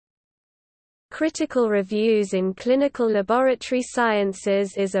Critical Reviews in Clinical Laboratory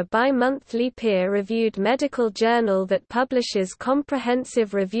Sciences is a bi-monthly peer-reviewed medical journal that publishes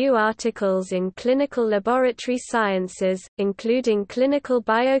comprehensive review articles in clinical laboratory sciences, including clinical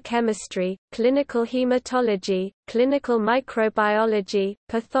biochemistry, clinical hematology, clinical microbiology,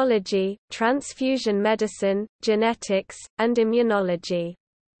 pathology, transfusion medicine, genetics, and immunology.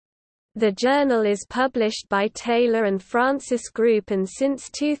 The journal is published by Taylor and Francis Group, and since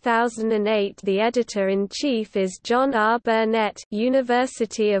 2008 the editor-in-chief is John R. Burnett,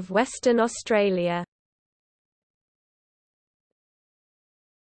 University of Western Australia.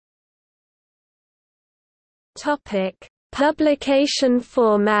 Topic: Publication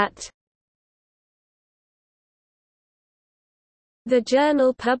format. The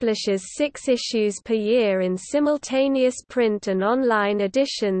journal publishes 6 issues per year in simultaneous print and online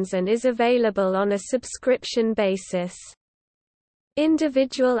editions and is available on a subscription basis.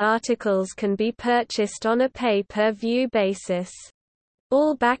 Individual articles can be purchased on a pay-per-view basis.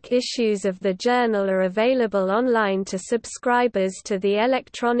 All back issues of the journal are available online to subscribers to the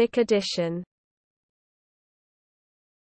electronic edition.